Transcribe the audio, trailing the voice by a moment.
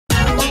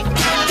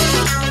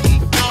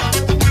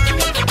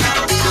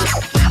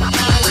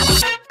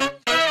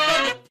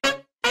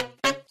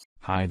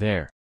Hi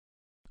there.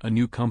 A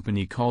new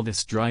company called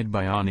Stride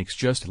Bionics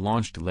just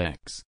launched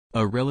LEX,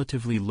 a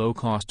relatively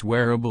low-cost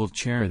wearable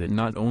chair that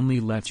not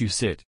only lets you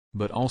sit,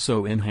 but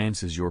also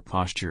enhances your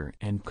posture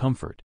and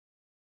comfort.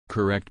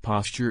 Correct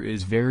posture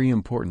is very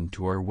important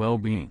to our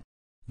well-being.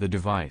 The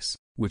device,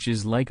 which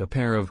is like a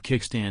pair of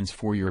kickstands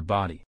for your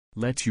body,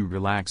 lets you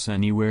relax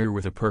anywhere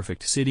with a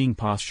perfect sitting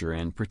posture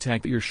and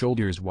protect your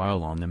shoulders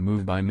while on the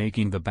move by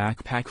making the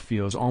backpack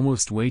feels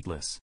almost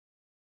weightless.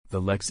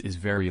 The LEX is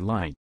very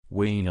light,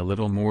 weighing a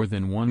little more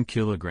than 1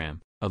 kilogram,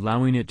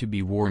 allowing it to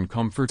be worn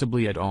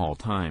comfortably at all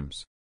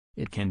times.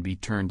 It can be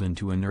turned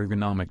into an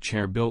ergonomic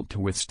chair built to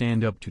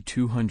withstand up to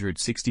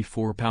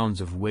 264 pounds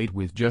of weight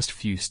with just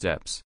few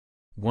steps.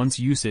 Once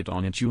you sit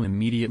on it, you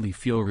immediately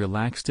feel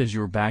relaxed as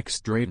your back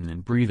straightens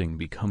and breathing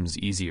becomes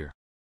easier.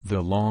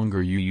 The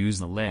longer you use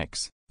the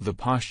LEX, the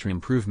posture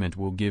improvement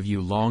will give you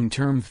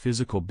long-term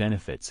physical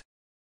benefits.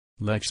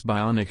 LEX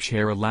Bionic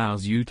Chair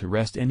allows you to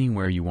rest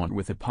anywhere you want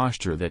with a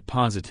posture that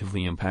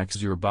positively impacts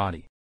your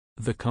body.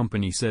 The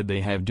company said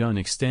they have done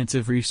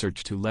extensive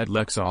research to let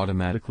LEX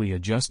automatically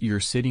adjust your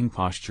sitting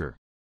posture.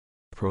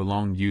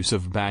 Prolonged use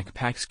of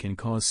backpacks can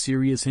cause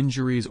serious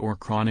injuries or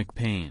chronic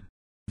pain.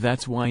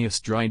 That's why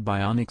Stride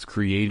Bionics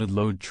created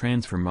Load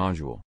Transfer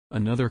Module,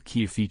 another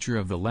key feature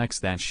of the LEX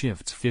that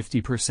shifts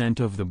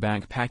 50% of the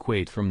backpack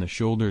weight from the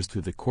shoulders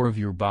to the core of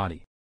your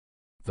body.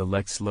 The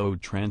LEX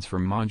Load Transfer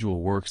Module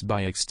works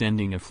by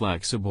extending a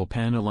flexible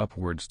panel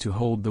upwards to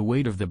hold the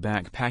weight of the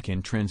backpack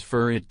and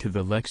transfer it to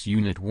the LEX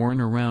unit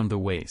worn around the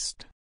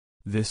waist.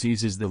 This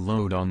eases the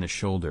load on the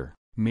shoulder,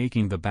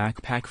 making the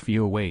backpack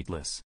feel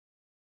weightless.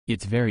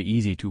 It's very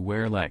easy to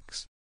wear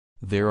LEX.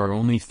 There are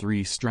only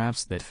 3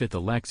 straps that fit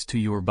the LEX to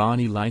your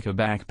body like a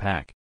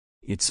backpack.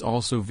 It's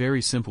also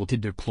very simple to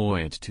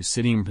deploy it to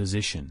sitting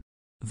position.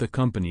 The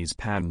company's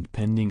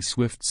patent-pending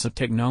SwiftSit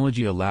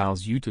technology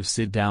allows you to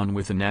sit down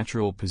with a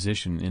natural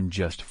position in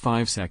just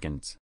 5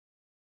 seconds.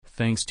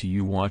 Thanks to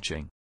you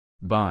watching.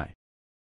 Bye.